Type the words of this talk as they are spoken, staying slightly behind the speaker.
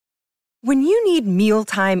When you need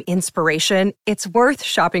mealtime inspiration, it's worth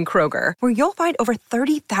shopping Kroger, where you'll find over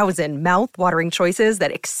 30,000 mouth-watering choices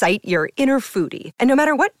that excite your inner foodie. And no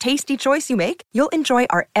matter what tasty choice you make, you'll enjoy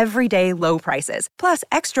our everyday low prices, plus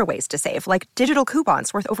extra ways to save, like digital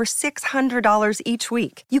coupons worth over $600 each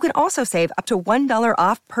week. You can also save up to $1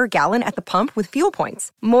 off per gallon at the pump with fuel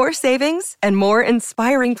points. More savings and more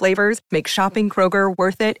inspiring flavors make shopping Kroger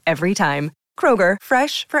worth it every time. Kroger,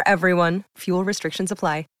 fresh for everyone. Fuel restrictions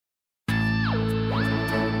apply.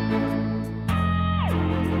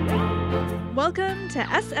 Welcome to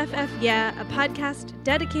SFF Yeah, a podcast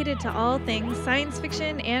dedicated to all things science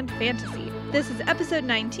fiction and fantasy. This is episode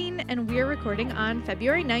 19, and we're recording on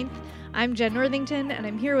February 9th. I'm Jen Northington, and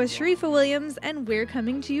I'm here with Sharifa Williams, and we're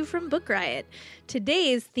coming to you from Book Riot.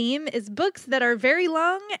 Today's theme is books that are very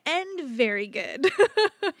long and very good.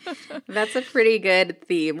 That's a pretty good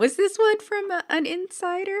theme. Was this one from an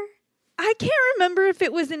insider? I can't remember if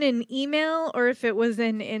it was in an email or if it was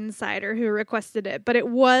an insider who requested it, but it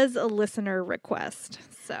was a listener request.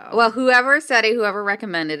 So, well, whoever said it, whoever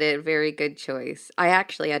recommended it, very good choice. I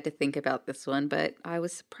actually had to think about this one, but I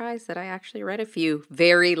was surprised that I actually read a few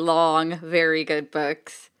very long, very good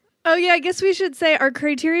books. Oh, yeah, I guess we should say our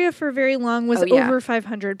criteria for very long was over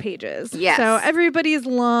 500 pages. Yes. So everybody's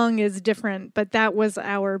long is different, but that was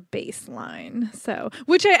our baseline. So,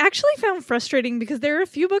 which I actually found frustrating because there are a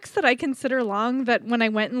few books that I consider long that when I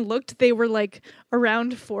went and looked, they were like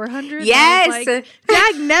around 400. Yes. Like,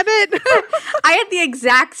 dagnabbit. I had the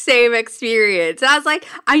exact same experience. I was like,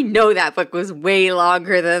 I know that book was way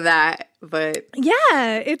longer than that. But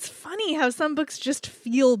yeah, it's funny how some books just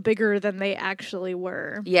feel bigger than they actually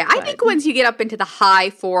were. Yeah, I think once you get up into the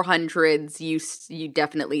high 400s, you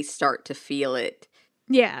definitely start to feel it.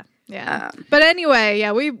 Yeah. But anyway,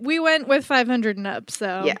 yeah, we went with 500 and up,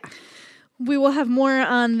 so yeah. We will have more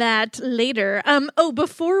on that later.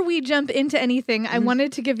 Before we jump into anything, I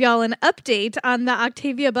wanted to give y'all an update on the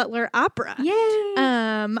Octavia Butler opera. Yay!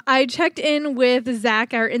 I checked in with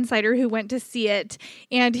Zach, our insider, who went to see it,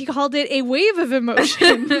 and he called it a wave of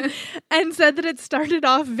emotion and said that it started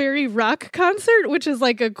off very rock concert, which is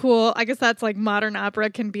like a cool, I guess that's like modern opera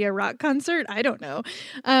can be a rock concert. I don't know.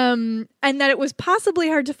 And that it was possibly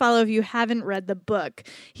hard to follow if you haven't read the book.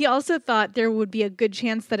 He also thought there would be a good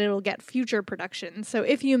chance that it'll get future production. So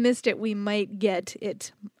if you missed it, we might get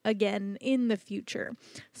it again in the future.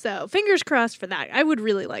 So fingers crossed for that. I would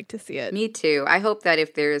really like to see it. Me too. I hope that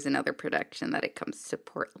if there is another production that it comes to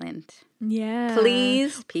Portland. Yeah.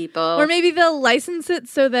 Please, people. Or maybe they'll license it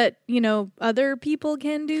so that, other people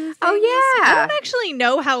can do things. Oh, yeah. I don't actually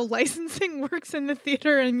know how licensing works in the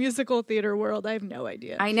theater and musical theater world. I have no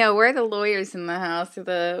idea. I know. We're the lawyers in the house.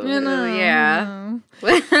 Yeah.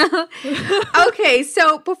 Okay,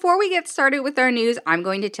 so before we get started with our news, I'm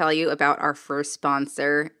going to tell you about our first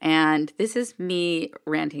sponsor. And this is me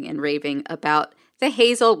ranting and raving about The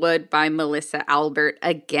Hazelwood by Melissa Albert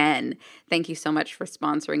again. Thank you so much for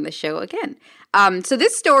sponsoring the show again. So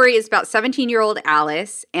this story is about 17-year-old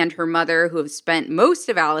Alice and her mother, who have spent most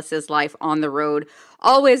of Alice's life on the road,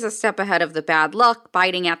 always a step ahead of the bad luck,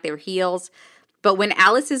 biting at their heels. But when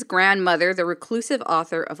Alice's grandmother, the reclusive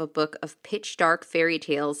author of a book of pitch dark fairy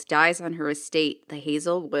tales, dies on her estate, the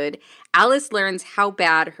Hazelwood, Alice learns how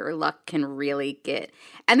bad her luck can really get.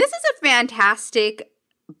 And this is a fantastic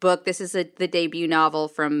book. This is the debut novel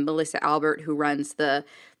from Melissa Albert, who runs the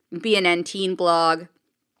BNN teen blog.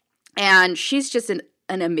 And she's just an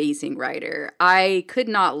amazing writer. I could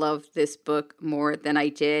not love this book more than I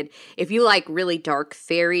did. If you like really dark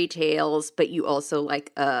fairy tales, but you also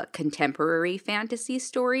like a contemporary fantasy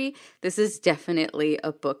story, this is definitely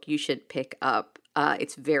a book you should pick up.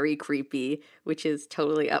 It's very creepy, which is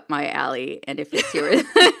totally up my alley. And if it's yours...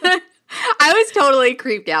 I was totally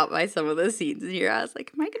creeped out by some of the scenes here. I was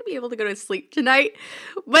like, am I going to be able to go to sleep tonight?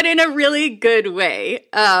 But in a really good way.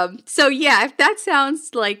 So yeah, if that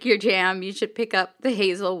sounds like your jam, you should pick up The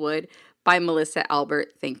Hazelwood by Melissa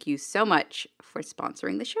Albert. Thank you so much for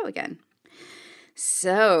sponsoring the show again.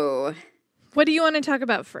 So, what do you want to talk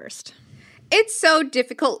about first? It's so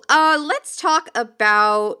difficult. Let's talk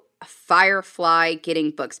about Firefly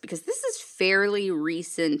getting books, because this is fairly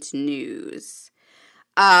recent news.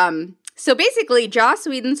 So basically, Joss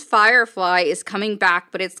Whedon's Firefly is coming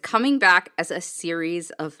back, but it's coming back as a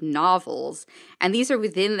series of novels, and these are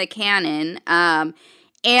within the canon.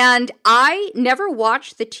 And I never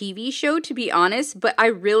watched the TV show, to be honest, but I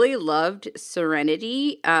really loved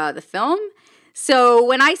Serenity, the film. So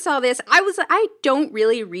when I saw this, I don't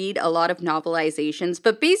really read a lot of novelizations,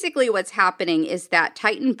 but basically what's happening is that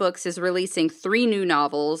Titan Books is releasing 3 new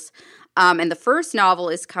novels, and the first novel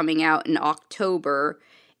is coming out in October.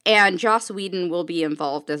 And Joss Whedon will be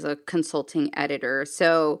involved as a consulting editor.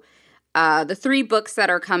 So the 3 books that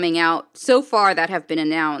are coming out so far that have been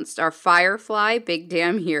announced are Firefly, Big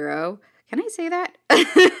Damn Hero. Can I say that?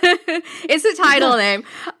 It's a title name.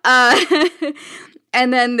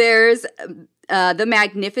 And then there's The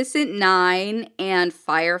Magnificent Nine and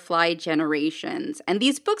Firefly Generations. And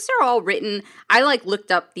these books are all written, I looked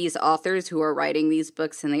up these authors who are writing these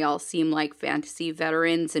books, and they all seem like fantasy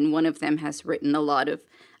veterans, and one of them has written a lot of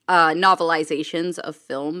novelizations of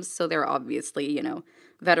films, so they're obviously,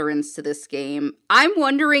 veterans to this game. I'm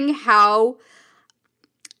wondering how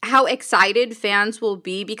excited fans will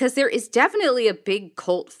be, because there is definitely a big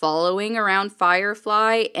cult following around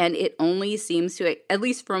Firefly, and it only seems to, at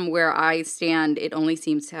least from where I stand, it only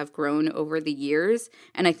seems to have grown over the years,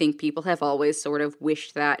 and I think people have always sort of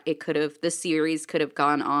wished that the series could have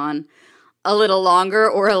gone on a little longer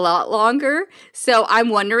or a lot longer. So I'm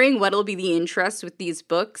wondering what'll be the interest with these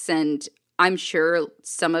books, and I'm sure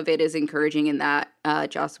some of it is encouraging in that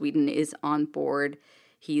Joss Whedon is on board.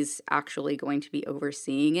 He's actually going to be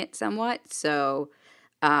overseeing it somewhat. So,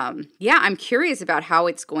 I'm curious about how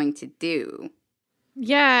it's going to do.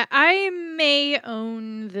 Yeah, I may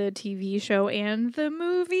own the TV show and the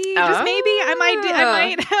movie. Just maybe. I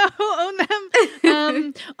might own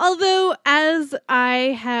them. Although, as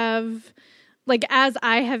I have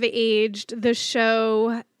aged, the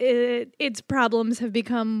show, its problems have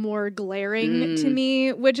become more glaring to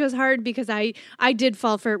me, which is hard because I did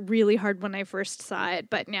fall for it really hard when I first saw it.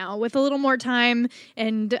 But now, with a little more time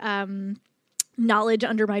and knowledge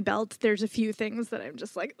under my belt, there's a few things that I'm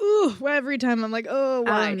just like, ooh, every time I'm like, oh,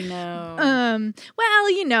 why? Oh,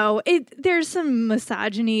 no. There's some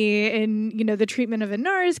misogyny in, the treatment of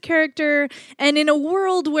Inara's character. And in a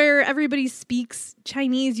world where everybody speaks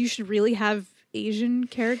Chinese, you should really have Asian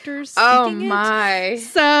characters speaking my.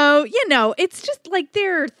 So, it's just like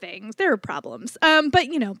there are problems. But,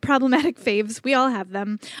 problematic faves, we all have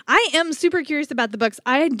them. I am super curious about the books.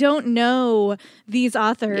 I don't know these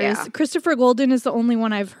authors. Yeah. Christopher Golden is the only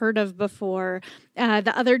one I've heard of before.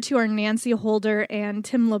 The other 2 are Nancy Holder and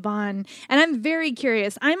Tim Laban. And I'm very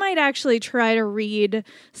curious. I might actually try to read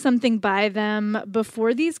something by them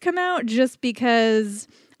before these come out, just because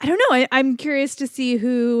I don't know. I'm curious to see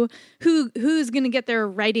who's going to get their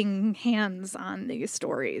writing hands on these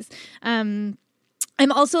stories. I'm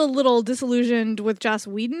also a little disillusioned with Joss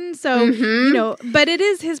Whedon, so but it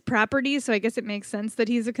is his property, so I guess it makes sense that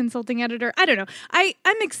he's a consulting editor. I don't know.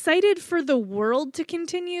 I'm excited for the world to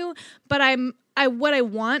continue, but what I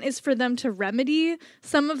want is for them to remedy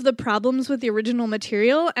some of the problems with the original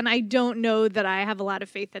material, and I don't know that I have a lot of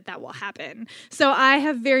faith that will happen. So I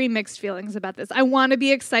have very mixed feelings about this. I want to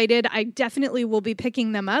be excited. I definitely will be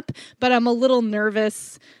picking them up, but I'm a little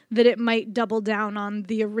nervous that it might double down on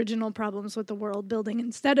the original problems with the world building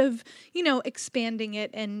instead of, expanding it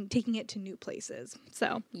and taking it to new places.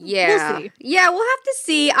 So, yeah. We'll see. Yeah, we'll have to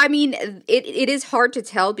see. I mean, it is hard to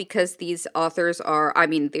tell because these authors are,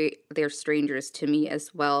 they're strangers to me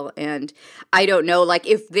as well. And I don't know,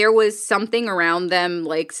 if there was something around them,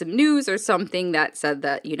 like some news or something that said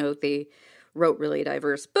that, they wrote really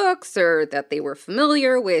diverse books or that they were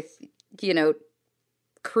familiar with,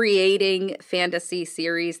 creating fantasy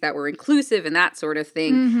series that were inclusive and that sort of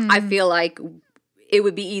thing, I feel like it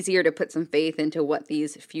would be easier to put some faith into what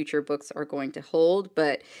these future books are going to hold.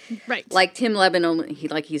 But like Tim Lebanon,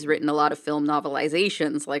 he's written a lot of film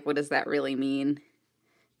novelizations. What does that really mean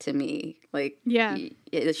to me?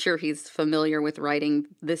 Sure, he's familiar with writing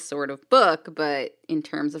this sort of book, but in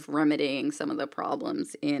terms of remedying some of the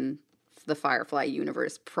problems in the Firefly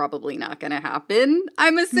universe, probably not going to happen,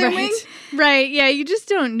 I'm assuming. Right. Yeah, you just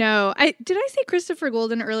don't know. Did I say Christopher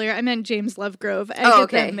Golden earlier? I meant James Lovegrove. I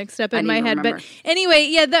get them mixed up in my head. But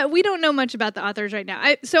anyway, that we don't know much about the authors right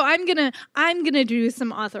now. So I'm gonna do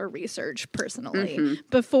some author research personally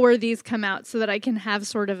before these come out, so that I can have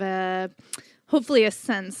sort of hopefully a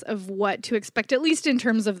sense of what to expect, at least in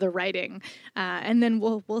terms of the writing, and then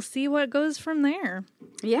we'll see what goes from there.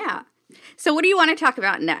 Yeah. So what do you want to talk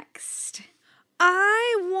about next?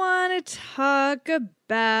 I want to talk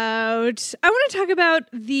about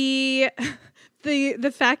the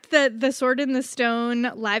fact that the Sword in the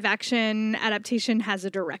Stone live action adaptation has a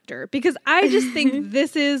director, because I just think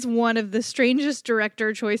this is one of the strangest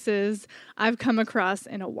director choices I've come across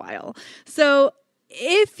in a while. So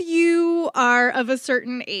if you are of a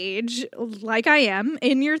certain age, like I am,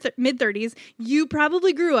 in your mid-30s, you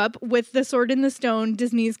probably grew up with The Sword in the Stone,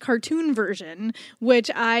 Disney's cartoon version, which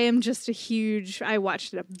I am just I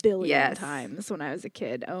watched it a billion times when I was a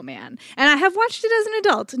kid. Oh, man. And I have watched it as an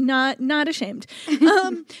adult, not ashamed.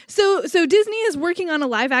 So Disney is working on a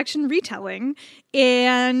live-action retelling,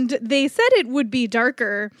 and they said it would be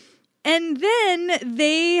darker. And then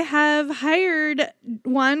they have hired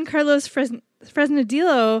Juan Carlos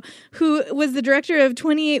Fresnadillo, who was the director of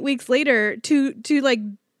 28 Weeks Later, to like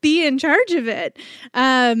be in charge of it.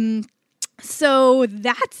 So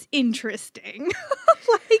that's interesting.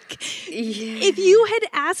 If you had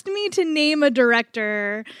asked me to name a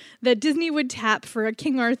director that Disney would tap for a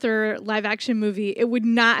King Arthur live action movie, it would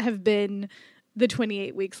not have been the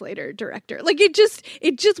 28 Weeks Later director. Like it just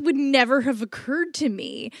would never have occurred to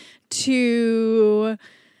me to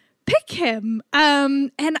pick him.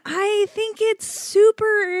 And I think it's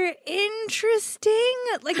super interesting.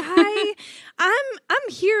 Like I'm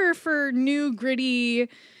here for new gritty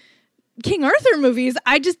King Arthur movies.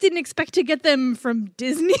 I just didn't expect to get them from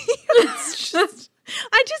Disney.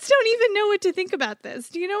 I just don't even know what to think about this.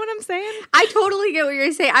 Do you know what I'm saying? I totally get what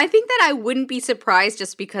you're saying. I think that I wouldn't be surprised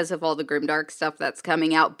just because of all the grimdark stuff that's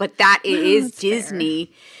coming out, but that it is Disney.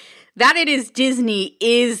 Fair. That it is Disney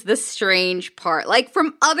is the strange part. Like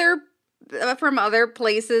from other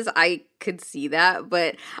places, I could see that,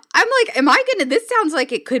 but I'm like, this sounds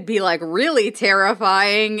like it could be like really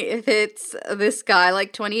terrifying if it's this guy.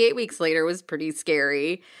 Like 28 Weeks Later was pretty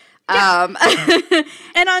scary. Yeah.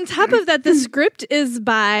 And on top of that, the script is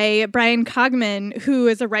by Brian Cogman, who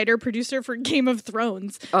is a writer-producer for Game of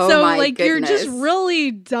Thrones. Oh, so my like goodness. You're just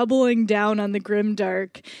really doubling down on the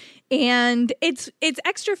grimdark. And it's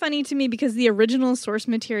extra funny to me because the original source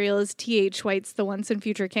material is T.H. White's The Once and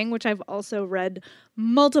Future King, which I've also read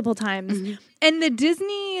multiple times. Mm-hmm. And the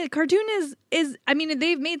Disney cartoon is I mean,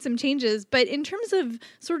 they've made some changes, but in terms of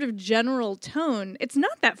sort of general tone, it's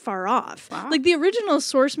not that far off. Wow. Like the original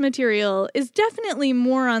source material is definitely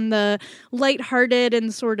more on the lighthearted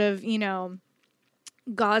and sort of,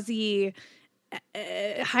 gauzy,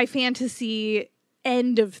 high fantasy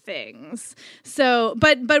end of things. So,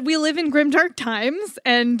 but we live in grimdark times,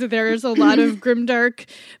 and there's a lot of grimdark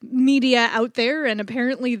media out there, and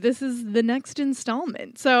apparently this is the next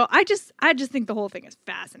installment. So I just think the whole thing is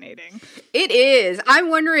fascinating. It is.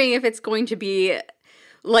 I'm wondering if it's going to be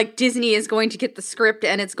like Disney is going to get the script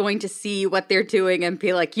and it's going to see what they're doing and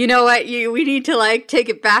be like, you know what, we need to like take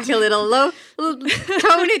it back a little, tone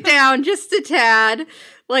it down just a tad.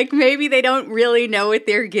 Like maybe they don't really know what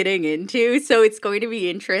they're getting into. So it's going to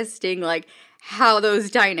be interesting, like how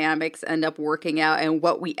those dynamics end up working out and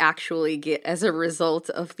what we actually get as a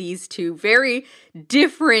result of these two very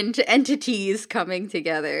different entities coming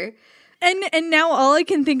together. And now all I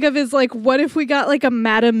can think of is like, what if we got like a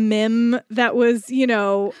Madame Mim that was, I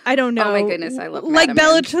don't know. Oh my goodness, I love like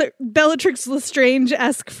Madame Bellatrix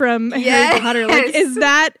Lestrange-esque from Harry Potter. Like, is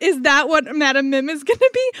that what Madame Mim is going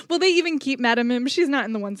to be? Will they even keep Madame Mim? She's not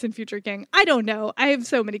in The Once and Future King. I don't know. I have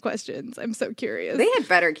so many questions. I'm so curious. They had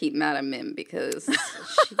better keep Madame Mim because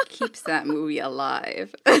she keeps that movie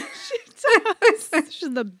alive.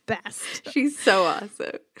 She's the best. She's so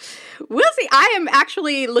awesome. We'll see. I am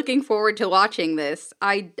actually looking forward to watching this.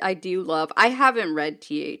 I haven't read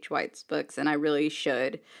T.H. White's books, and I really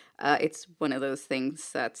should. It's one of those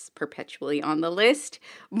things that's perpetually on the list.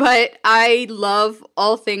 But I love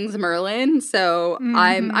all things Merlin, so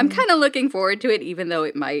I'm kind of looking forward to it, even though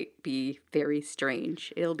it might be very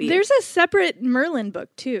strange. There's a separate Merlin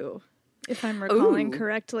book too, if I'm recalling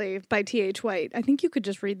correctly, by T.H. White. I think you could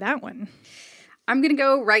just read that one. I'm gonna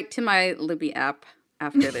go right to my Libby app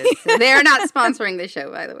after this. They're not sponsoring the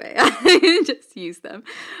show, by the way. Just use them.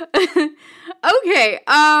 Okay.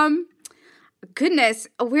 Goodness,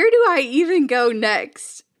 where do I even go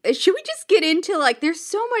next? Should we just get into like? There's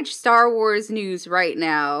so much Star Wars news right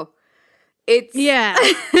now. Yeah.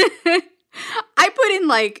 I put in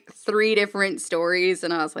like 3 different stories,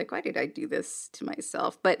 and I was like, why did I do this to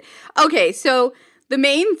myself? But okay, so the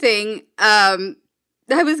main thing.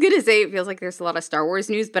 I was going to say it feels like there's a lot of Star Wars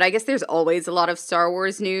news, but I guess there's always a lot of Star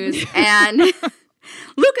Wars news. And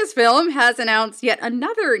Lucasfilm has announced yet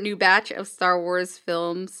another new batch of Star Wars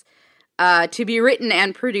films to be written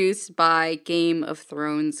and produced by Game of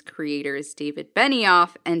Thrones creators David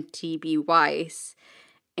Benioff and T.B. Weiss.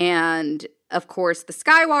 And, of course, the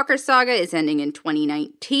Skywalker saga is ending in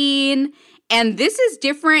 2019. And this is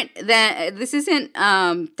different than, this isn't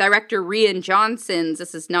director Rian Johnson's.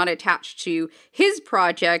 This is not attached to his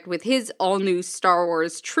project with his all-new Star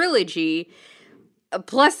Wars trilogy.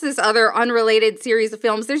 plus this other unrelated series of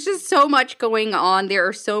films. There's just so much going on. There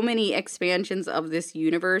are so many expansions of this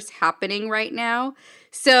universe happening right now.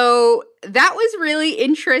 So that was really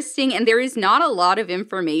interesting, and there is not a lot of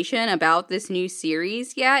information about this new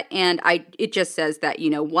series yet, and it just says that,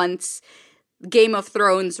 once Game of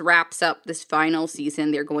Thrones wraps up this final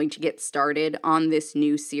season, they're going to get started on this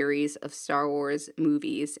new series of Star Wars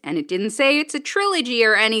movies. And it didn't say it's a trilogy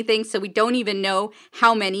or anything, so we don't even know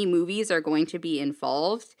how many movies are going to be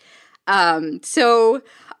involved. So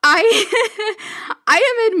I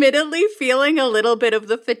am admittedly feeling a little bit of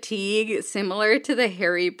the fatigue similar to the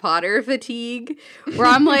Harry Potter fatigue, where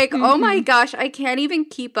I'm like, oh my gosh, I can't even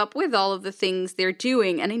keep up with all of the things they're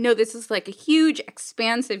doing. And I know this is like a huge,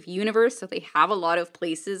 expansive universe, so they have a lot of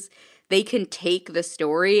places they can take the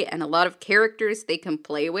story and a lot of characters they can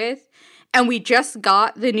play with. And we just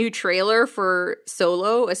got the new trailer for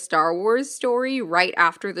Solo, a Star Wars story, right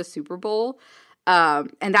after the Super Bowl.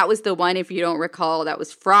 And that was the one, if you don't recall, that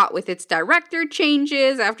was fraught with its director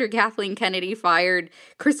changes after Kathleen Kennedy fired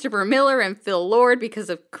Christopher Miller and Phil Lord because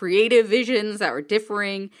of creative visions that were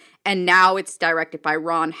differing. And now it's directed by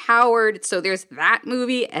Ron Howard. So there's that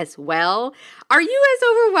movie as well. Are you as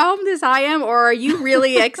overwhelmed as I am, or are you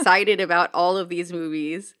really excited about all of these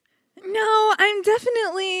movies? No, I'm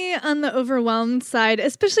definitely on the overwhelmed side,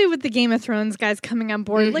 especially with the Game of Thrones guys coming on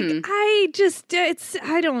board. Mm-hmm.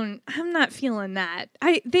 I'm not feeling that.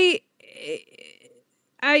 I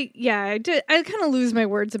kind of lose my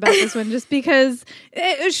words about this one just because,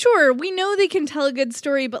 sure, we know they can tell a good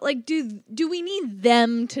story, but like, do we need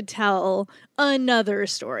them to tell another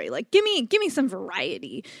story? Like, give me some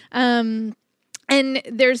variety. And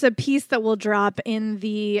there's a piece that we'll drop in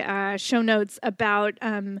the show notes about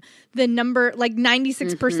the number, like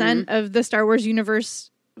 96% of the Star Wars universe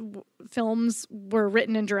films were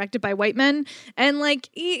written and directed by white men. And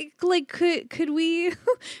could we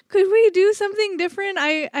do something different?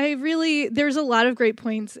 I really, there's a lot of great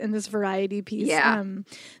points in this variety piece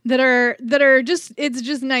that are just, it's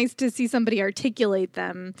just nice to see somebody articulate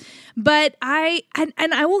them. But I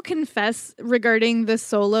will confess regarding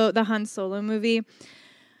the Han Solo movie,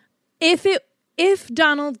 if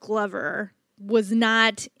Donald Glover was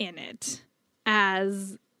not in it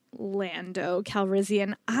as Lando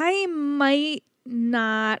Calrissian, I might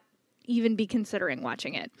not even be considering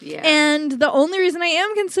watching it. Yeah. And the only reason I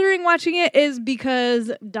am considering watching it is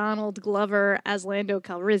because Donald Glover as Lando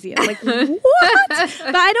Calrissian. Like, what?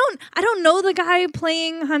 But I don't know the guy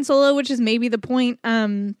playing Han Solo, which is maybe the point.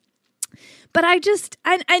 But I just,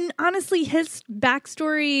 and honestly, his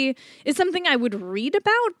backstory is something I would read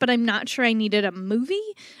about, but I'm not sure I needed a movie.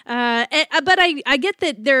 But I get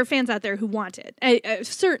that there are fans out there who want it,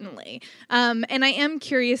 certainly. And I am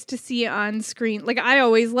curious to see on screen. Like, I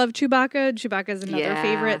always love Chewbacca. Chewbacca is another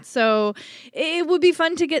favorite. So it would be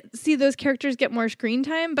fun to see those characters get more screen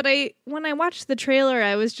time. But when I watched the trailer,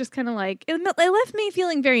 I was just kind of like, it left me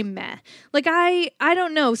feeling very meh. Like, I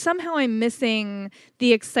don't know. Somehow I'm missing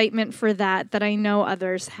the excitement for that I know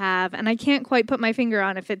others have. And I can't quite put my finger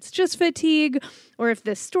on if it's just fatigue or if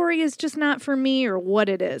this story is just not for me or what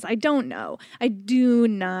it is. I don't know. I do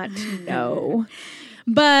not know.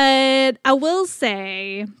 But I will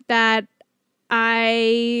say that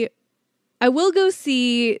I will go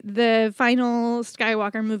see the final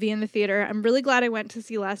Skywalker movie in the theater. I'm really glad I went to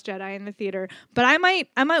see Last Jedi in the theater, but I might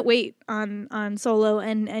wait on Solo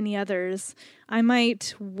and any others. I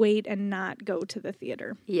might wait and not go to the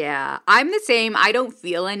theater. Yeah, I'm the same. I don't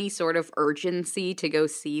feel any sort of urgency to go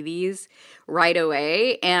see these right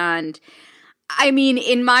away. And I mean,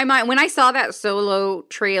 in my mind, when I saw that Solo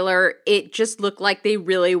trailer, it just looked like they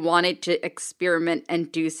really wanted to experiment and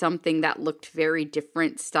do something that looked very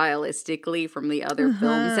different stylistically from the other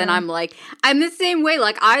films. And I'm like, I'm the same way.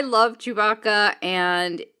 Like, I love Chewbacca,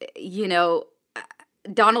 and,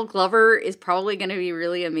 Donald Glover is probably going to be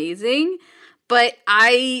really amazing. But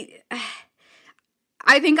I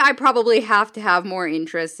think I probably have to have more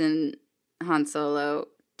interest in Han Solo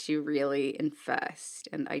to really invest,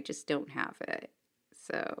 and I just don't have it.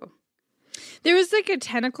 So there was like a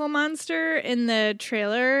tentacle monster in the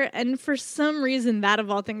trailer, and for some reason, that of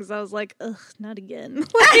all things, I was like, ugh, not again.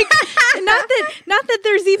 Like, not that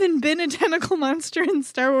there's even been a tentacle monster in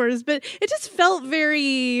Star Wars, but it just felt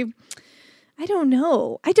very, I don't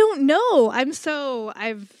know. I'm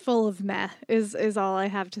full of meh is all I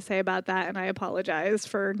have to say about that. And I apologize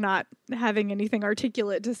for not having anything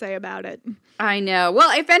articulate to say about it. I know.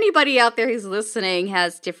 Well, if anybody out there who's listening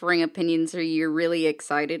has differing opinions or you're really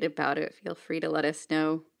excited about it, feel free to let us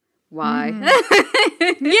know why.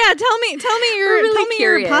 Yeah, tell me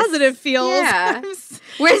your positive feels. Yeah.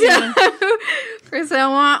 Where's the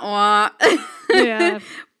wah? Yeah.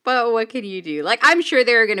 But what can you do? Like, I'm sure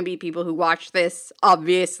there are going to be people who watch this,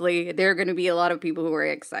 obviously. There are going to be a lot of people who are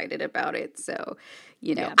excited about it. So,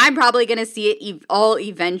 I'm probably going to see it all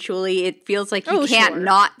eventually. It feels like you can't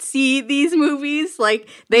not see these movies. Like,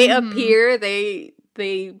 they appear,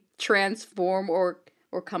 they transform or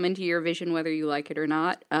come into your vision whether you like it or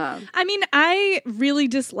not. I mean, I really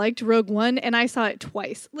disliked Rogue One, and I saw it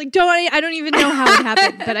twice. Like, I don't even know how it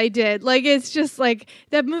happened, but I did. Like, it's just like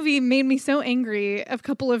that movie made me so angry a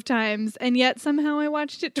couple of times, and yet somehow I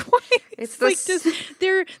watched it twice. It's like just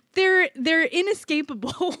they're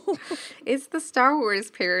inescapable. It's the Star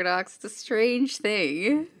Wars paradox. It's a strange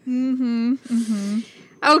thing. Mm-hmm. Mm-hmm.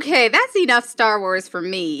 Okay, that's enough Star Wars for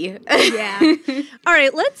me. Yeah. All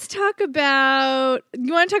right, let's talk about...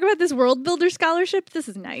 You want to talk about this World Builder Scholarship? This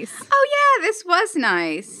is nice. Oh, yeah, this was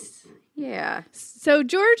nice. Yeah. So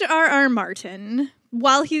George R.R. Martin,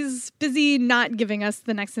 while he's busy not giving us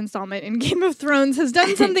the next installment in Game of Thrones, has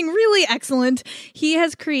done something really excellent. He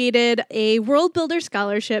has created a World Builder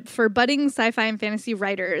Scholarship for budding sci-fi and fantasy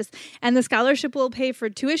writers. And the scholarship will pay for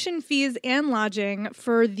tuition, fees, and lodging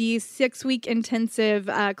for the 6-week intensive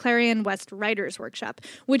Clarion West Writers Workshop,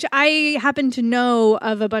 which I happen to know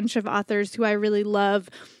of a bunch of authors who I really love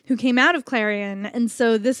who came out of Clarion. And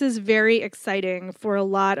so this is very exciting for a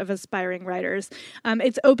lot of aspiring writers.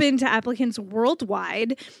 It's open to applicants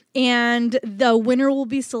worldwide, and the winner will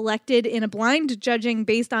be selected in a blind judging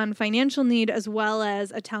based on financial need as well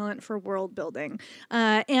as a talent for world building.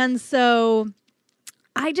 And so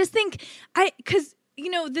I just think, because,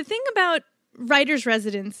 the thing about writers'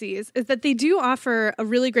 residencies is that they do offer a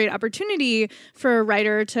really great opportunity for a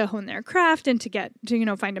writer to hone their craft and to get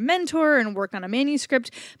to, find a mentor and work on a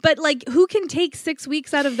manuscript. But like, who can take 6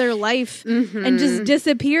 weeks out of their life and just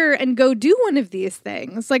disappear and go do one of these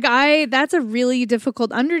things? Like, that's a really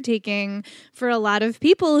difficult undertaking for a lot of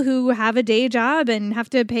people who have a day job and have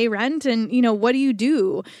to pay rent. And, what do you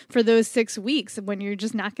do for those 6 weeks when you're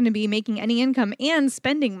just not going to be making any income and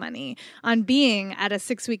spending money on being at a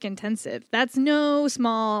 6-week intensive? That's no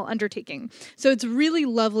small undertaking. So it's really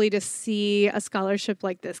lovely to see a scholarship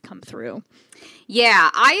like this come through. Yeah,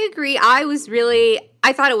 I agree.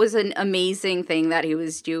 I thought it was an amazing thing that he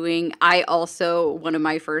was doing. One of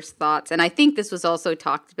my first thoughts, and I think this was also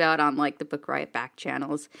talked about on like the Book Riot back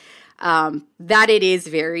channels, that it is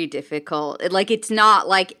very difficult. It's not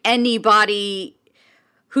like anybody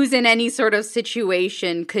who's in any sort of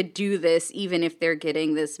situation could do this, even if they're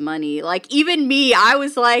getting this money. Like, even me, I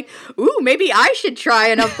was like, ooh, maybe I should try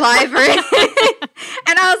and apply for it.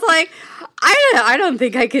 And I was like, I don't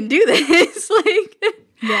think I can do this.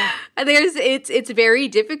 Yeah. It's very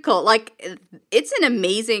difficult. Like, it's an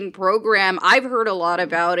amazing program. I've heard a lot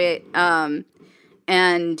about it. And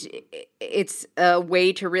it's a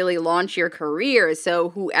way to really launch your career.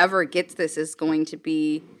 So whoever gets this is going to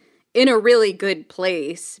be in a really good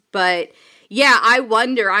place. But yeah,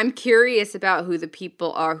 I'm curious about who the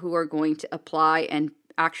people are who are going to apply and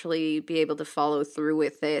actually be able to follow through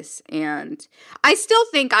with this. And I still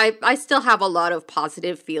think I still have a lot of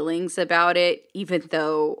positive feelings about it, even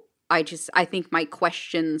though I think my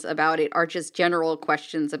questions about it are just general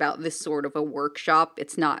questions about this sort of a workshop.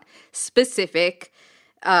 It's not specific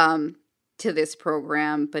to this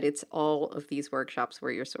program, but it's all of these workshops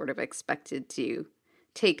where you're sort of expected to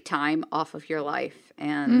take time off of your life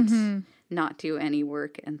and not do any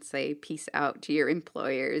work and say peace out to your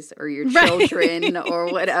employers or your children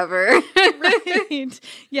or whatever. Right.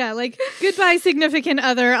 Yeah, like, goodbye, significant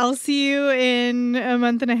other. I'll see you in a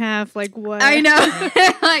month and a half. Like, what? I know.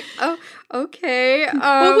 Like, oh, okay.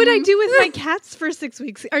 What would I do with my cats for 6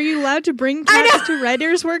 weeks? Are you allowed to bring cats to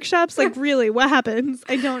writers' workshops? Like, really, what happens?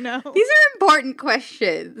 I don't know. These are important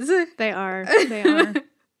questions. They are. They are.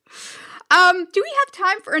 Do we have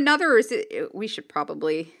time for another, or is it, we should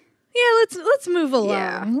probably... Yeah, let's move along.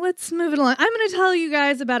 Yeah. Let's move it along. I'm going to tell you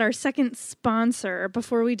guys about our second sponsor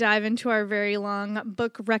before we dive into our very long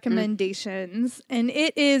book recommendations. And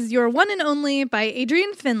it is Your One and Only by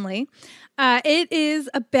Adrian Finley. It is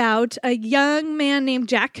about a young man named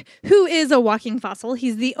Jack who is a walking fossil.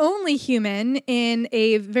 He's the only human in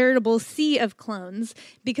a veritable sea of clones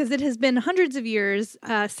because it has been hundreds of years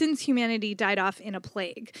since humanity died off in a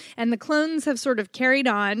plague. And the clones have sort of carried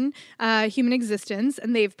on human existence,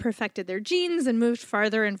 and they've perfected their genes and moved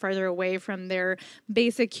farther and farther away from their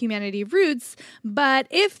basic humanity roots. But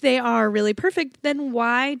if they are really perfect, then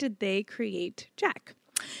why did they create Jack?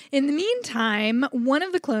 In the meantime, one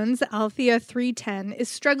of the clones, Althea 310, is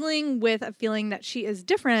struggling with a feeling that she is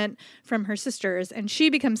different from her sisters, and she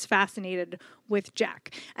becomes fascinated with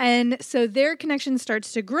Jack. And so their connection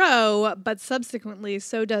starts to grow, but subsequently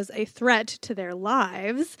so does a threat to their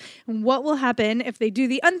lives. And what will happen if they do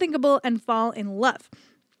the unthinkable and fall in love?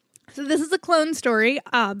 So this is a clone story,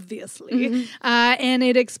 obviously, and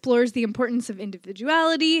it explores the importance of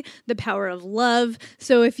individuality, the power of love.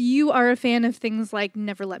 So if you are a fan of things like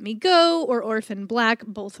Never Let Me Go or Orphan Black,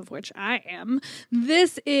 both of which I am,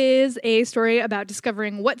 this is a story about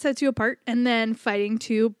discovering what sets you apart and then fighting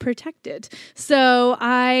to protect it. So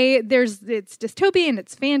it's dystopian,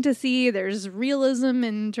 it's fantasy, there's realism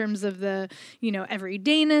in terms of the,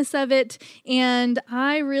 everydayness of it, and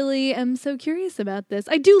I really am so curious about this.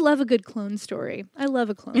 I do love a good clone story. I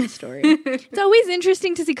love a clone story. It's always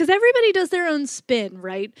interesting to see because everybody does their own spin,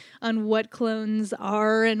 right, on what clones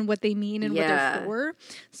are and what they mean and what they're for.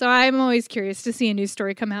 So I'm always curious to see a new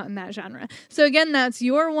story come out in that genre. So again, that's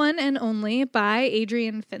Your One and Only by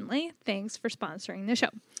Adrian Finlay. Thanks for sponsoring the show.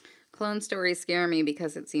 Clone stories scare me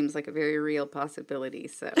because it seems like a very real possibility.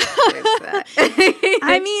 So there's that.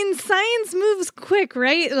 I mean, science moves quick,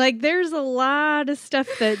 right? Like there's a lot of stuff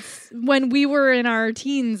that's when we were in our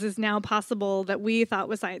teens is now possible that we thought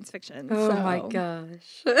was science fiction. Oh my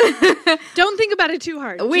gosh. Don't think about it too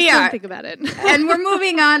hard. Don't think about it. And we're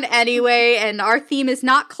moving on anyway, and our theme is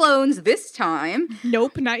not clones this time.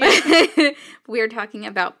 Nope, not yet. We're talking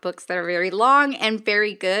about books that are very long and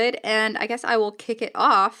very good, and I guess I will kick it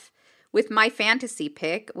off with my fantasy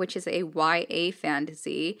pick, which is a YA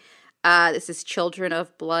fantasy. This is Children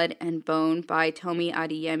of Blood and Bone by Tomi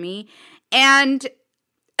Adeyemi. And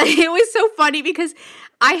it was so funny because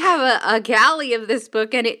I have a galley of this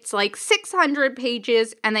book and it's like 600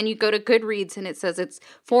 pages. And then you go to Goodreads and it says it's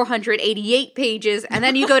 488 pages. And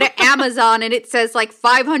then you go to Amazon and it says like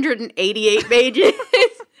 588 pages.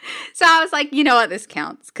 So I was like, you know what, this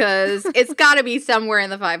counts because it's got to be somewhere in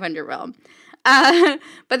the 500 realm. But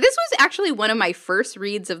this was actually one of my first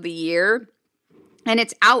reads of the year, and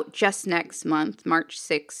it's out just next month, March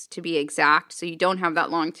 6th to be exact, so you don't have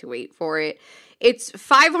that long to wait for it. It's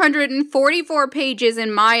 544 pages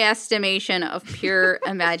in my estimation of pure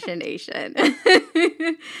imagination.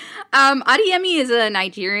 Adeyemi is a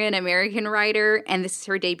Nigerian-American writer, and this is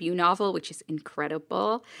her debut novel, which is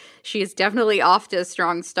incredible. She is definitely off to a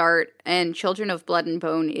strong start, and Children of Blood and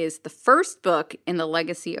Bone is the first book in the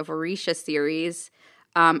Legacy of Orisha series.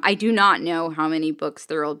 I do not know how many books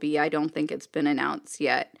there will be. I don't think it's been announced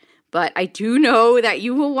yet. But I do know that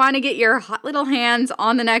you will want to get your hot little hands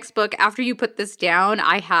on the next book after you put this down.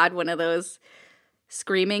 I had one of those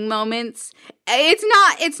screaming moments.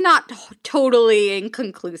 It's not totally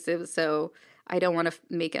inconclusive, so I don't want to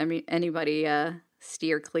make anybody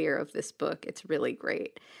steer clear of this book. It's really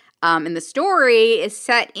great. And the story is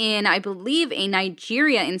set in, I believe, a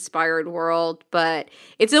Nigeria-inspired world, but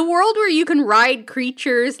it's a world where you can ride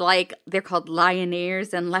creatures like, they're called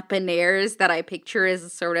lionaires and leopards that I picture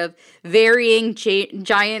as sort of varying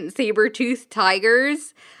giant saber-toothed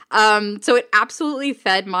tigers. So it absolutely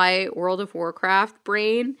fed my World of Warcraft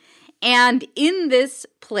brain. And in this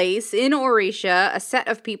place, in Orisha, a set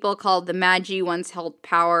of people called the Magi once held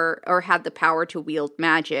power, or had the power to wield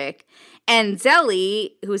magic. And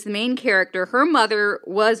Zeli, who's the main character, her mother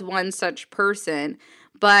was one such person.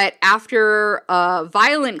 But after a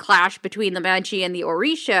violent clash between the Magi and the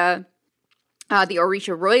Orisha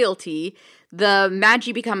royalty, the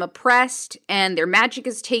Magi become oppressed and their magic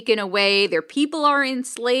is taken away, their people are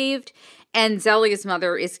enslaved, and Zeli's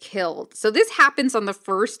mother is killed. So this happens on the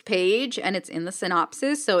first page, and it's in the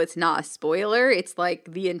synopsis, so it's not a spoiler. It's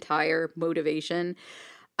like the entire motivation.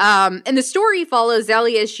 And the story follows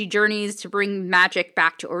Zeli as she journeys to bring magic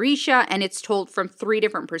back to Orisha, and it's told from 3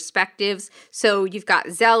 different perspectives. So you've got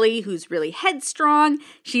Zeli, who's really headstrong.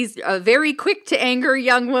 She's a very quick to anger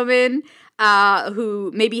young woman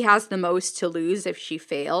who maybe has the most to lose if she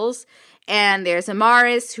fails. And there's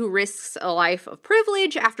Amaris, who risks a life of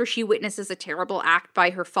privilege after she witnesses a terrible act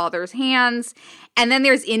by her father's hands. And then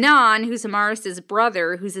there's Inan, who's Amaris'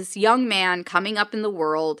 brother, who's this young man coming up in the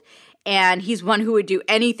world, and he's one who would do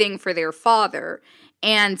anything for their father.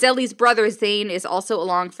 And Zeli's brother, Zane, is also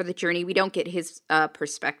along for the journey. We don't get his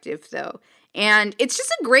perspective, though. And it's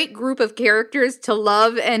just a great group of characters to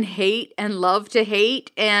love and hate and love to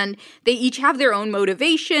hate. And they each have their own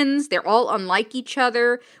motivations. They're all unlike each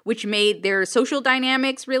other, which made their social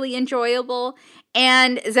dynamics really enjoyable.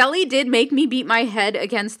 And Zeli did make me beat my head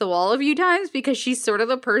against the wall a few times because she's sort of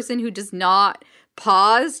the person who does not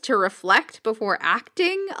pause to reflect before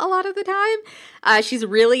acting a lot of the time. She's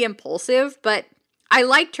really impulsive, but I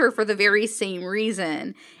liked her for the very same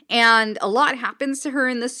reason. And a lot happens to her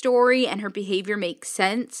in the story, and her behavior makes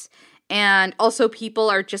sense. And also, people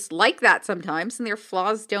are just like that sometimes, and their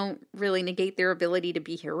flaws don't really negate their ability to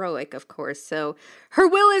be heroic, of course. So her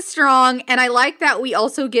will is strong, and I like that we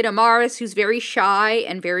also get Amaris, who's very shy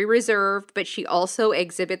and very reserved, but she also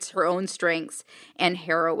exhibits her own strengths and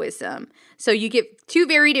heroism. So you get two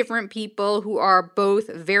very different people who are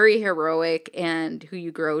both very heroic and who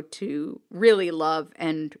you grow to really love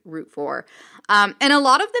and root for. And a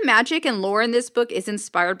lot of the magic and lore in this book is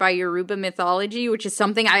inspired by Yoruba mythology, which is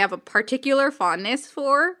something I have a particular fondness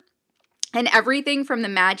for. And everything from the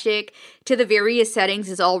magic to the various settings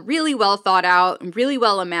is all really well thought out and really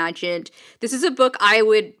well imagined. This is a book I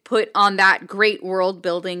would put on that great world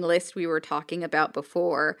building list we were talking about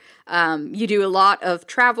before. You do a lot of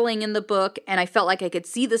traveling in the book, and I felt like I could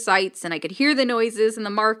see the sights and I could hear the noises in the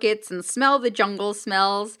markets and smell the jungle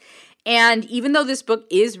smells. And even though this book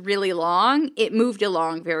is really long, it moved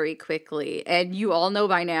along very quickly. And you all know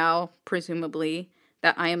by now, presumably,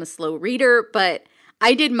 that I am a slow reader, but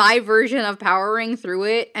I did my version of powering through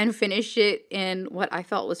it and finished it in what I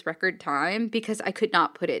felt was record time because I could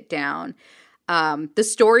not put it down. The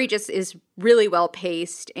story just is really well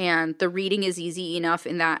paced, and the reading is easy enough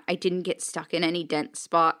in that I didn't get stuck in any dense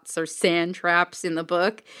spots or sand traps in the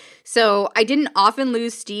book. So I didn't often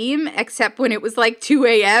lose steam, except when it was like 2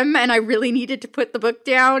 a.m. and I really needed to put the book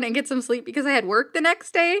down and get some sleep because I had work the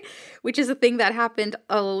next day, which is a thing that happened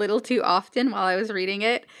a little too often while I was reading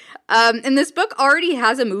it. And this book already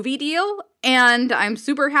has a movie deal, and I'm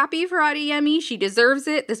super happy for Adeyemi. She deserves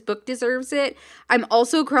it. This book deserves it. I'm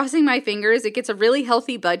also crossing my fingers it gets a really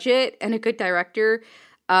healthy budget and a good director.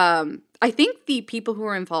 I think the people who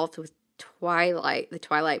are involved with the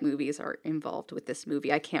Twilight movies are involved with this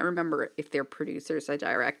movie. I can't remember if they're producers or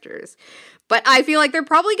directors. But I feel like they're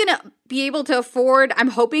probably going to be able to afford, I'm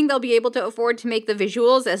hoping they'll be able to afford to make the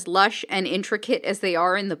visuals as lush and intricate as they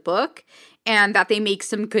are in the book, and that they make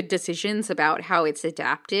some good decisions about how it's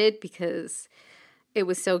adapted, because it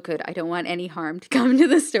was so good. I don't want any harm to come to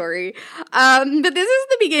the story. But this is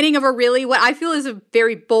the beginning of a really, what I feel is a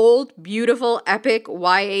very bold, beautiful, epic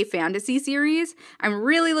YA fantasy series. I'm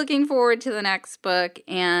really looking forward to the next book.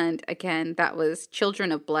 And again, that was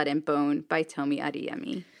Children of Blood and Bone by Tomi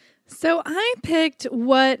Adeyemi. So I picked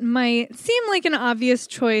what might seem like an obvious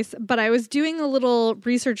choice, but I was doing a little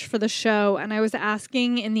research for the show, and I was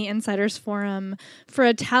asking in the Insiders Forum for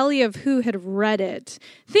a tally of who had read it,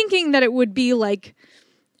 thinking that it would be like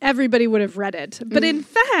everybody would have read it. But in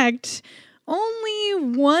fact,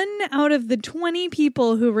 only 1 out of the 20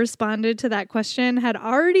 people who responded to that question had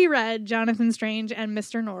already read Jonathan Strange and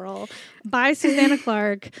Mr. Norrell by Susanna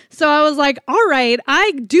Clarke. So I was like, all right,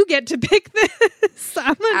 I do get to pick this.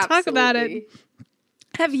 I'm going to talk about it.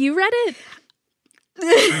 Have you read it?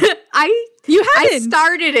 You haven't? I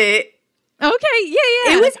started it. Okay,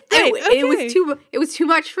 yeah. It was too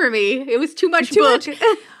much for me. It was too much book.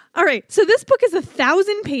 All right, so this book is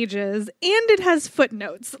 1,000 pages and it has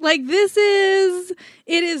footnotes. Like it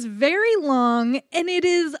is very long and it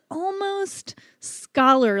is almost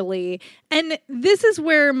scholarly. And this is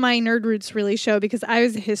where my nerd roots really show, because I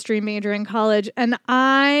was a history major in college and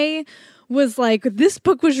I was like, this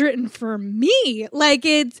book was written for me. Like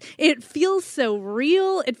it feels so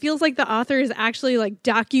real. It feels like the author is actually like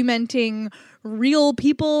documenting real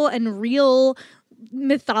people and real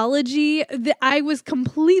mythology. I was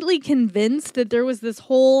completely convinced that there was this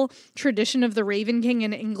whole tradition of the Raven King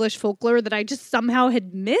in English folklore that I just somehow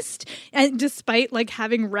had missed, and despite like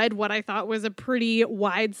having read what I thought was a pretty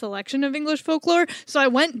wide selection of English folklore. So I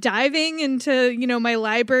went diving into, my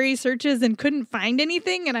library searches and couldn't find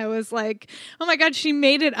anything, and I was like, oh my god, she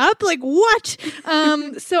made it up? Like what?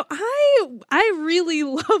 So I really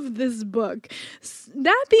love this book.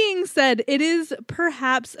 That being said, it is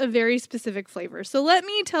perhaps a very specific flavor. So let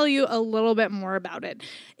me tell you a little bit more about it.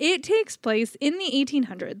 It takes place in the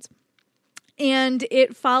 1800s. And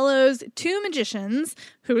it follows 2 magicians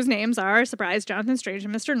whose names are, surprise, Jonathan Strange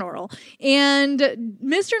and Mr. Norrell. And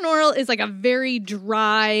Mr. Norrell is like a very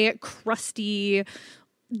dry, crusty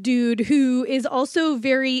dude who is also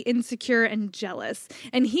very insecure and jealous.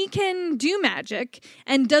 And he can do magic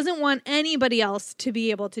and doesn't want anybody else to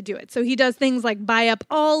be able to do it. So he does things like buy up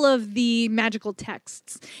all of the magical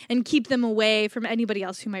texts and keep them away from anybody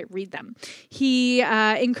else who might read them. He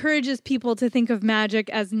encourages people to think of magic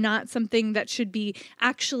as not something that should be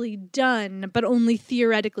actually done, but only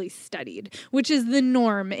theoretically studied, which is the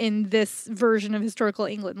norm in this version of historical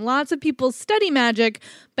England. Lots of people study magic,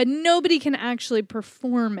 but nobody can actually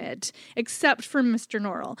perform it, except for Mr.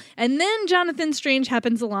 Norrell. And then Jonathan Strange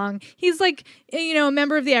happens along. He's like, you know, a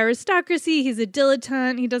member of the aristocracy. He's a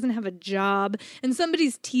dilettante. He doesn't have a job. And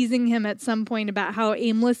somebody's teasing him at some point about how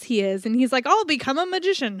aimless he is. And he's like, I'll become a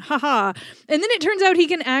magician. Haha. And then it turns out he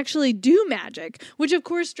can actually do magic, which of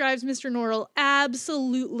course drives Mr. Norrell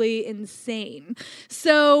absolutely insane.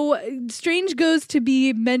 So Strange goes to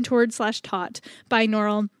be mentored / taught by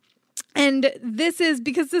Norrell. And this is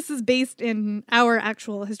because this is based in our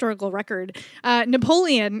actual historical record.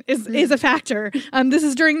 Napoleon is a factor. This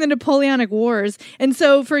is during the Napoleonic Wars. And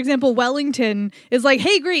so, for example, Wellington is like,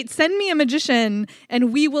 hey, great, send me a magician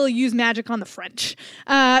and we will use magic on the French.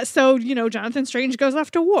 So, you know, Jonathan Strange goes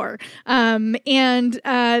off to war.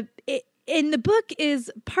 And the book is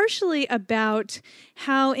partially about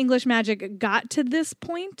how English magic got to this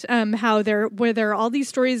point, where there are all these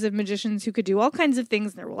stories of magicians who could do all kinds of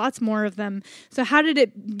things. There were lots more of them. So how did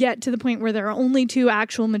it get to the point where there are only 2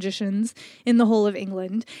 actual magicians in the whole of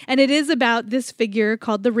England? And it is about this figure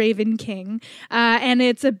called the Raven King. And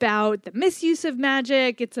it's about the misuse of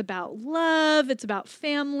magic. It's about love. It's about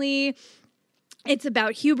family. It's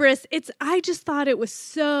about hubris. I just thought it was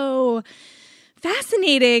so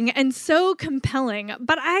fascinating and so compelling.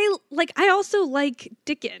 But I also like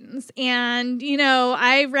Dickens, and you know,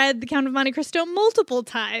 I read The Count of Monte Cristo multiple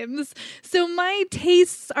times, so my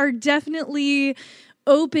tastes are definitely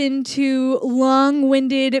open to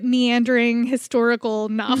long-winded, meandering historical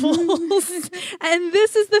novels. And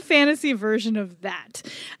this is the fantasy version of that.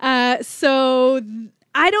 So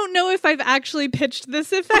I don't know if I've actually pitched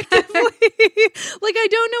this effectively. Like, I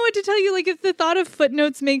don't know what to tell you. Like, if the thought of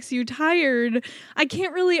footnotes makes you tired, I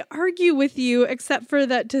can't really argue with you except for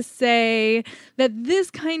that to say that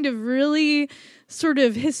this kind of really sort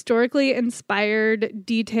of historically inspired,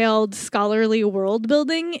 detailed, scholarly world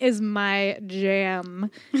building is my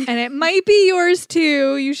jam. And it might be yours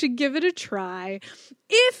too. You should give it a try.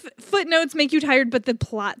 If footnotes make you tired, but the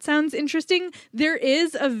plot sounds interesting, there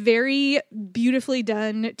is a very beautifully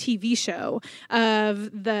done TV show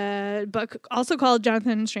of the book, also called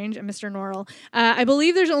Jonathan Strange and Mr. Norrell. I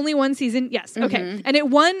believe there's only 1 season. Yes. Okay. Mm-hmm. And it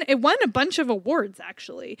won a bunch of awards,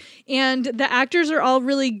 actually. And the actors are all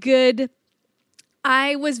really good.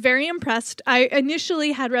 I was very impressed. I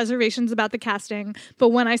initially had reservations about the casting, but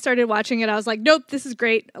when I started watching it, I was like, nope, this is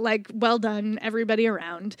great. Like, well done, everybody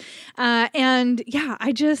around. And yeah,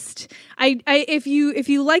 if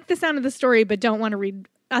you like the sound of the story, but don't want to read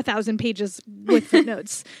 1,000 pages with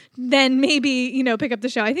footnotes, then maybe, you know, pick up the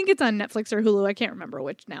show. I think it's on Netflix or Hulu. I can't remember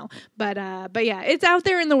which now, but yeah, it's out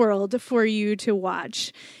there in the world for you to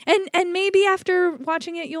watch. And maybe after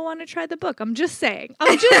watching it, you'll want to try the book. I'm just saying.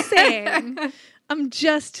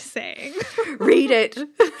 Read it.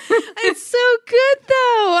 It's so good,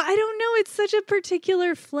 though. I don't know. It's such a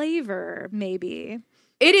particular flavor, maybe.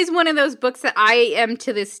 It is one of those books that I am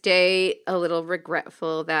to this day a little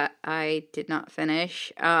regretful that I did not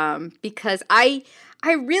finish, because I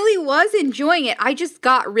really was enjoying it. I just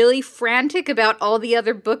got really frantic about all the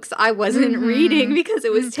other books I wasn't reading because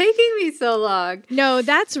it was taking me so long. No,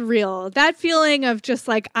 that's real. That feeling of just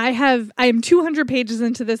like, I am 200 pages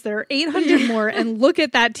into this, there are 800 more, and look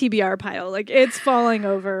at that TBR pile. Like, it's falling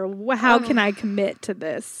over. How can I commit to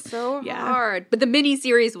this? So hard. But the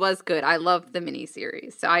miniseries was good. I loved the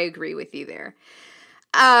miniseries, so I agree with you there.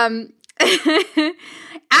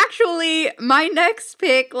 Actually, my next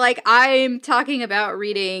pick, like, I'm talking about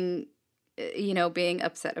reading, you know, being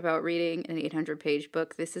upset about reading an 800-page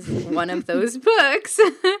book. This is one of those books.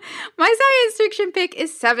 My science fiction pick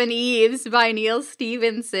is Seven Eves by Neal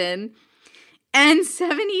Stephenson. And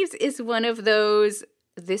Seven Eves is one of those,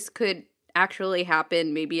 this could actually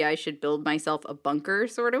happen, maybe I should build myself a bunker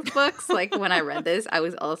sort of books. Like, when I read this, I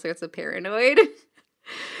was all sorts of paranoid.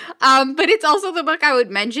 But it's also the book I would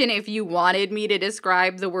mention if you wanted me to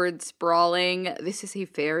describe the word sprawling. This is a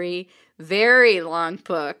very, very long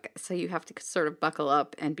book, so you have to sort of buckle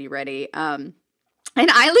up and be ready. And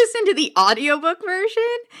I listened to the audiobook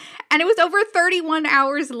version, and it was over 31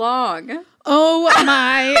 hours long. Oh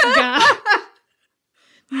my God.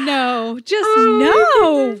 No, just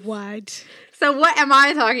no. What? So what am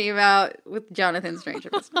I talking about with Jonathan Strange?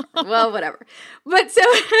 Well, whatever. But so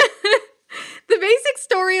the basic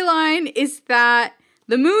storyline is that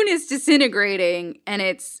the moon is disintegrating and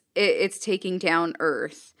it's taking down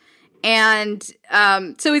Earth. And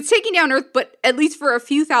so it's taking down Earth, but at least for a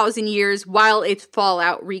few thousand years while its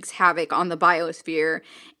fallout wreaks havoc on the biosphere.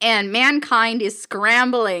 And mankind is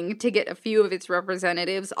scrambling to get a few of its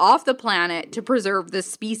representatives off the planet to preserve the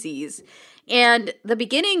species. And the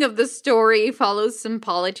beginning of the story follows some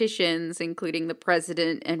politicians, including the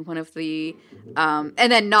president and one of the, and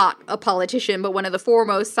then not a politician, but one of the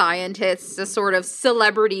foremost scientists, a sort of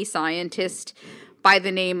celebrity scientist by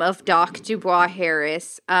the name of Doc Dubois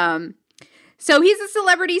Harris. So he's a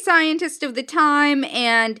celebrity scientist of the time,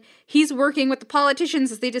 and he's working with the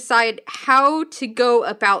politicians as they decide how to go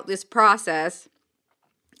about this process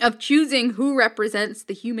of choosing who represents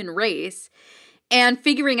the human race and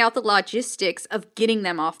figuring out the logistics of getting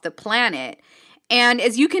them off the planet. And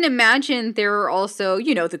as you can imagine, there are also,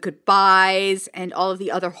 you know, the goodbyes and all of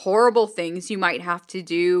the other horrible things you might have to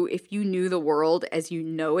do if you knew the world as you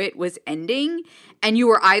know it was ending, and you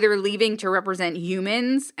were either leaving to represent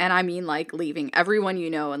humans, and I mean like leaving everyone you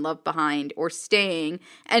know and love behind, or staying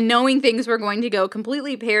and knowing things were going to go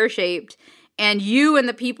completely pear-shaped, and you and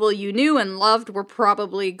the people you knew and loved were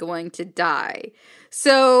probably going to die.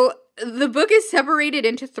 So the book is separated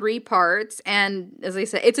into 3 parts, and as I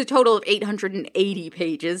said, it's a total of 880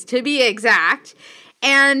 pages to be exact.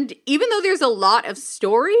 And even though there's a lot of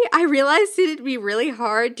story, I realized it'd be really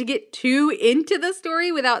hard to get too into the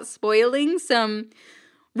story without spoiling some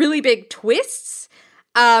really big twists,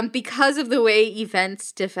 because of the way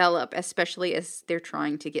events develop, especially as they're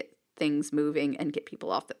trying to get things moving and get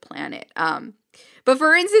people off the planet. But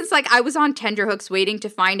for instance, like, I was on tenterhooks waiting to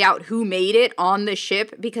find out who made it on the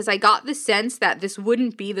ship, because I got the sense that this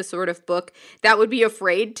wouldn't be the sort of book that would be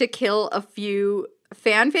afraid to kill a few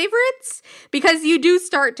fan favorites, because you do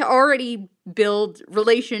start to already build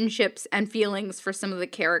relationships and feelings for some of the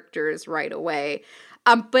characters right away.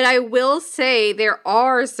 But I will say there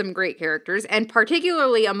are some great characters, and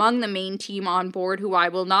particularly among the main team on board, who I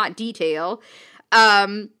will not detail.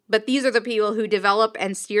 But these are the people who develop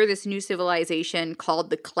and steer this new civilization called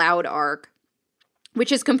the Cloud Ark,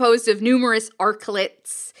 which is composed of numerous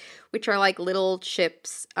arklets, which are like little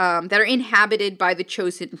ships that are inhabited by the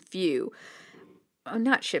chosen few. Oh,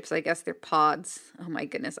 not ships, I guess they're pods. Oh my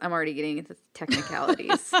goodness, I'm already getting into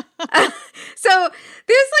technicalities. So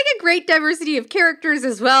there's like a great diversity of characters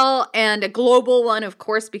as well, and a global one, of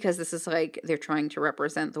course, because this is like, they're trying to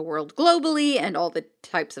represent the world globally and all the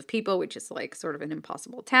types of people, which is like sort of an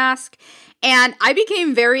impossible task. And I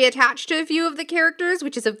became very attached to a few of the characters,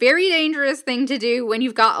 which is a very dangerous thing to do when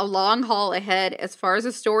you've got a long haul ahead as far as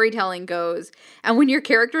the storytelling goes, and when your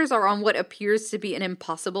characters are on what appears to be an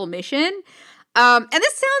impossible mission. And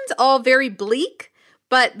this sounds all very bleak,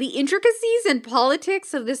 but the intricacies and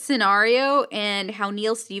politics of this scenario and how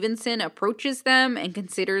Neal Stephenson approaches them and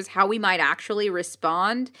considers how we might actually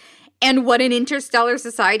respond and what an interstellar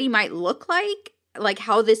society might look like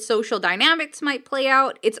how this social dynamics might play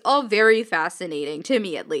out, it's all very fascinating, to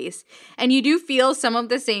me at least. And you do feel some of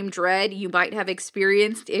the same dread you might have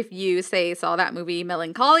experienced if you, say, saw that movie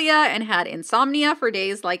Melancholia and had insomnia for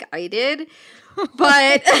days like I did.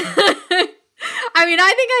 But I mean,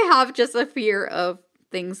 I think I have just a fear of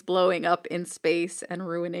things blowing up in space and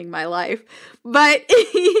ruining my life. But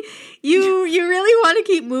you really want to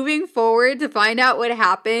keep moving forward to find out what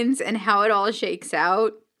happens and how it all shakes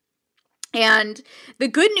out. And the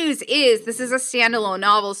good news is this is a standalone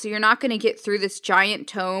novel, so you're not going to get through this giant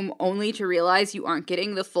tome only to realize you aren't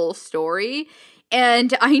getting the full story.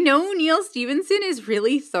 And I know Neal Stephenson is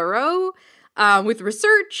really thorough with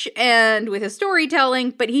research and with his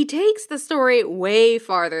storytelling, but he takes the story way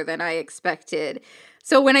farther than I expected.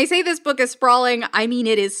 So when I say this book is sprawling, I mean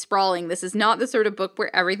it is sprawling. This is not the sort of book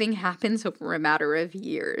where everything happens over a matter of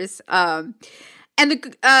years.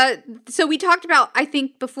 So we talked about, I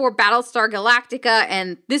think, before Battlestar Galactica,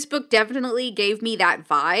 and this book definitely gave me that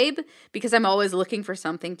vibe because I'm always looking for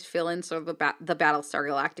something to fill in sort of the Battlestar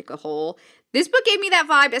Galactica hole. This book gave me that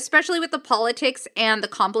vibe, especially with the politics and the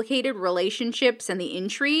complicated relationships and the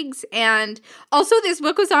intrigues. And also, this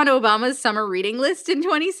book was on Obama's summer reading list in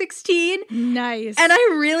 2016. Nice. And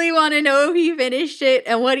I really want to know if he finished it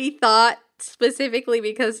and what he thought, specifically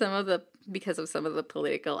because of some of the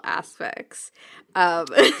political aspects.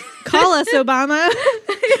 Call us, Obama.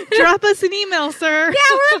 Drop us an email, sir.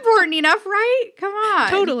 Yeah, we're important enough, right? Come on.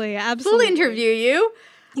 Totally, absolutely. We'll interview you.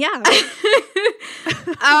 Yeah.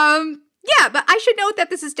 Yeah, but I should note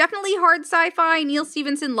that this is definitely hard sci-fi. Neal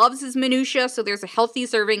Stephenson loves his minutia, so there's a healthy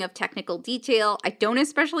serving of technical detail. I don't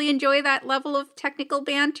especially enjoy that level of technical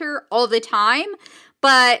banter all the time,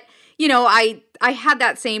 but, you know, I had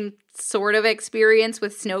that same sort of experience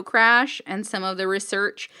with Snow Crash and some of the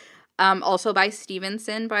research also by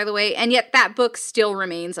Stevenson, by the way. And yet that book still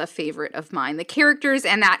remains a favorite of mine. The characters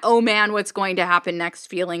and that, oh man, what's going to happen next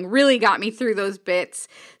feeling really got me through those bits.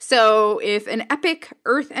 So if an epic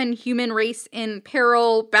Earth and human race in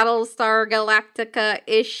peril, Battlestar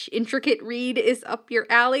Galactica-ish intricate read is up your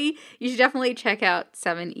alley, you should definitely check out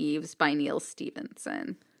Seven Eves by Neil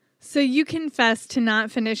Stevenson. So you confess to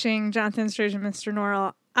not finishing Jonathan Strange and Mr.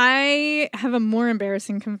 Norrell. I have a more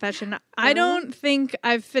embarrassing confession. I don't think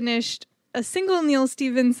I've finished a single Neil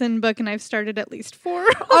Stevenson book, and I've started at least 4.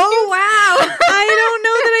 Oh, wow. I don't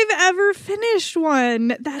know that I've ever finished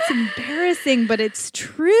one. That's embarrassing, but it's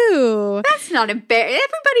true. That's not embarrassing.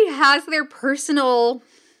 Everybody has their personal...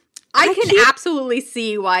 I can absolutely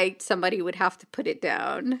see why somebody would have to put it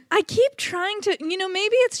down. I keep trying to,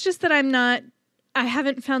 maybe it's just that I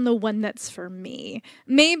haven't found the one that's for me.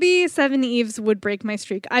 Maybe Seven Eves would break my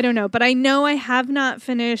streak. I don't know. But I know I have not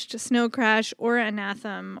finished Snow Crash or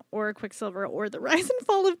Anathem or Quicksilver or The Rise and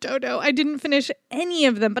Fall of Dodo. I didn't finish any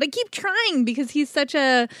of them. But I keep trying because he's such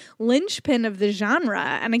a linchpin of the genre.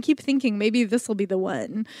 And I keep thinking maybe this will be the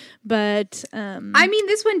one. But I mean,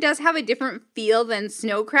 this one does have a different feel than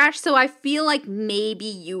Snow Crash. So I feel like maybe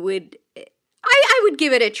you would... I would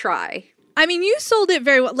give it a try. I mean, you sold it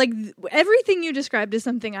very well. Like, everything you described is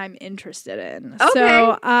something I'm interested in. Okay.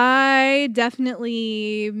 So I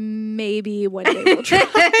definitely maybe one day will try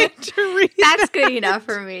to read That's good enough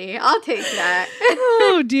for me. I'll take that.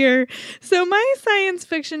 Oh, dear. So my science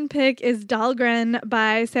fiction pick is Dahlgren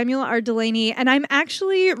by Samuel R. Delany, and I'm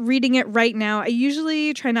actually reading it right now. I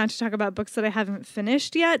usually try not to talk about books that I haven't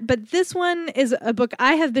finished yet, but this one is a book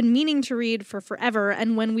I have been meaning to read for forever,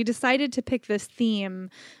 and when we decided to pick this theme,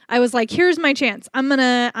 I was like, here's my chance. I'm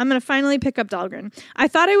gonna finally pick up Dahlgren. I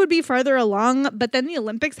thought I would be farther along, but then the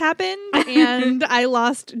Olympics happened and I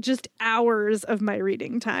lost just hours of my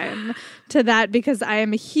reading time to that because I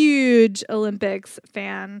am a huge Olympics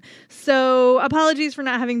fan. So apologies for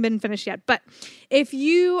not having been finished yet. But if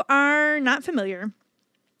you are not familiar,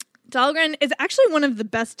 Dahlgren is actually one of the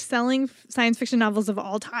best-selling science fiction novels of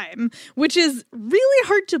all time, which is really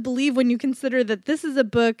hard to believe when you consider that this is a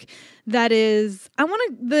book that is,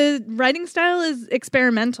 the writing style is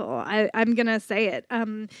experimental. I'm going to say it.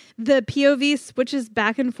 The POV switches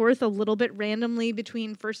back and forth a little bit randomly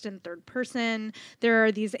between first and third person. There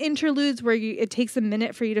are these interludes where it takes a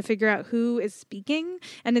minute for you to figure out who is speaking,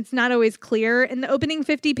 and it's not always clear. In the opening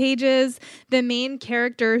 50 pages, the main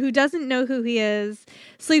character, who doesn't know who he is,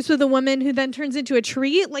 sleeps with a woman who then turns into a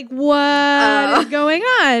tree. Like, what is going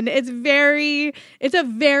on? It's a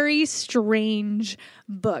very strange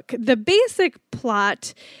book. The basic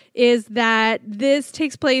plot is that this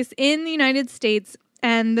takes place in the United States,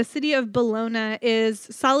 and the city of Bologna is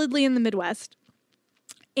solidly in the Midwest.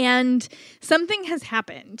 And something has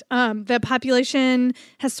happened. The population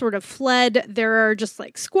has sort of fled. There are just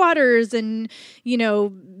like squatters and,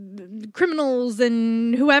 criminals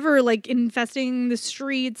and whoever like infesting the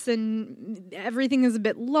streets, and everything is a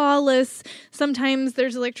bit lawless. Sometimes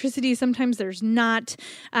there's electricity, sometimes there's not.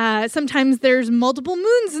 Sometimes there's multiple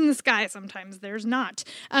moons in the sky, sometimes there's not.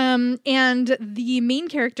 And the main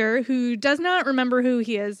character, who does not remember who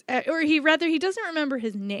he is, he doesn't remember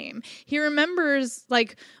his name. He remembers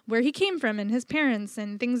like where he came from and his parents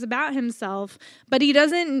and things about himself, but he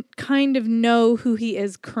doesn't kind of know who he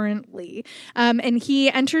is currently. And he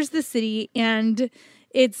enters the city, and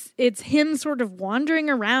it's him sort of wandering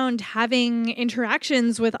around, having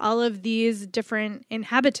interactions with all of these different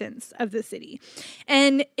inhabitants of the city.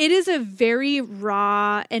 And it is a very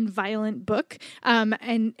raw and violent book.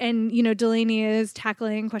 And Delany is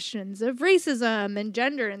tackling questions of racism and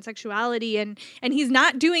gender and sexuality, and he's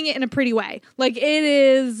not doing it in a pretty way. Like, it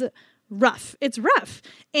is rough. It's rough.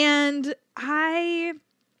 And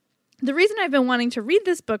the reason I've been wanting to read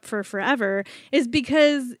this book for forever is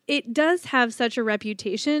because it does have such a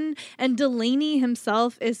reputation, and Delany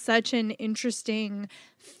himself is such an interesting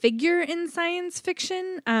figure in science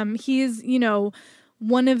fiction. He's,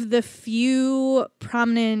 one of the few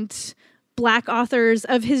prominent Black authors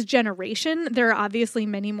of his generation. There are obviously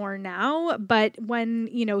many more now, but when,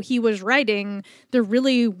 he was writing, there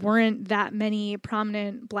really weren't that many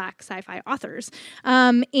prominent Black sci-fi authors.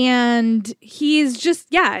 And he's just,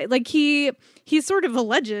 he's sort of a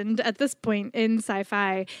legend at this point in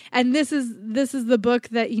sci-fi. And this is the book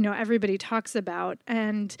that, everybody talks about.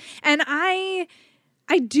 And I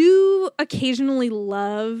I do occasionally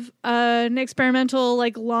love an experimental,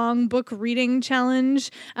 like, long book reading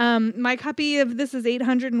challenge. My copy of this is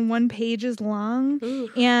 801 pages long. Ooh.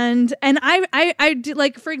 And I did,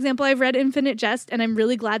 like, for example, I've read Infinite Jest, and I'm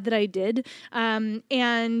really glad that I did.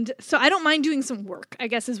 And so I don't mind doing some work, I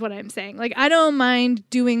guess is what I'm saying. Like, I don't mind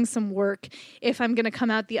doing some work if I'm going to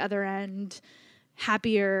come out the other end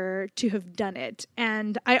happier to have done it.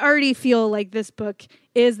 And I already feel like this book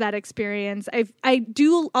is that experience. I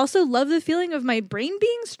do also love the feeling of my brain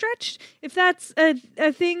being stretched, if that's a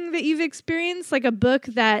thing that you've experienced, like a book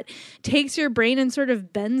that takes your brain and sort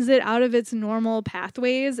of bends it out of its normal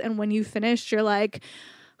pathways, and when you finish, you're like,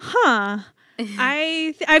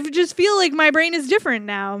 I just feel like my brain is different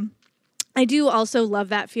now. I do also love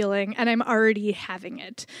that feeling, and I'm already having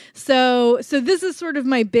it. So this is sort of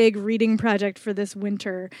my big reading project for this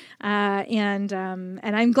winter, and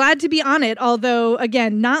I'm glad to be on it. Although,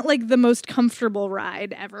 again, not like the most comfortable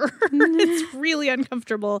ride ever. It's really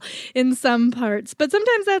uncomfortable in some parts, but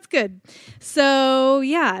sometimes that's good. So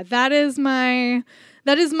yeah, that is my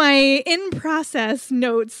in process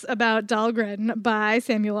notes about Dahlgren by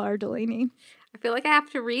Samuel R. Delany. I feel like I have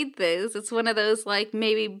to read this. It's one of those, like,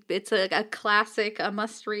 maybe it's a classic, a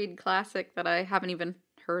must-read classic that I haven't even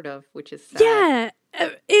heard of, which is sad. Yeah.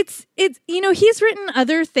 It's he's written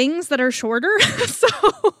other things that are shorter,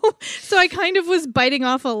 so I kind of was biting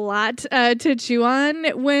off a lot to chew on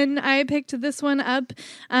when I picked this one up.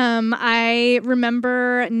 I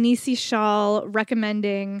remember Nisi Shawl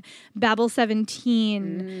recommending Babel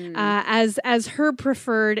 17 as her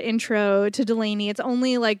preferred intro to Delany. It's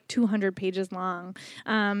only like 200 pages long,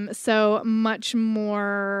 so much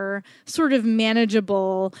more sort of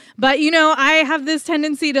manageable. But I have this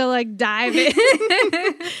tendency to like dive in.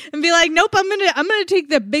 And be like, nope, I'm gonna take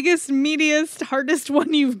the biggest, meatiest, hardest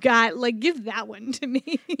one you've got. Like, give that one to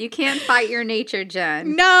me. You can't fight your nature,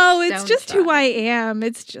 Jen. No, it's just who I am.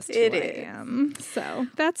 It's just who I am. So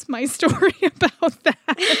that's my story about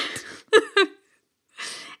that.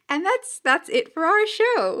 And that's it for our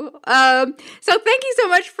show. So thank you so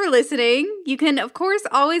much for listening. You can, of course,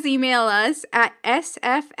 always email us at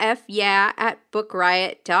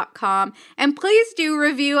sffyeah@bookriot.com. And please do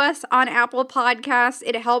review us on Apple Podcasts.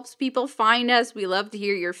 It helps people find us. We love to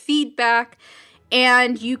hear your feedback.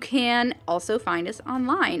 And you can also find us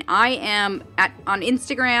online. I am on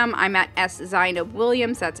Instagram. I'm at @Zainab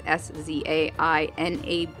Williams. That's SZAINAB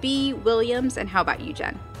Williams. And how about you,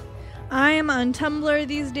 Jen? I am on Tumblr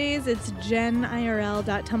these days. It's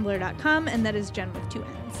jenirl.tumblr.com, and that is Jen with 2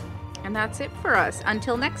 N's. And that's it for us.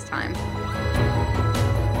 Until next time.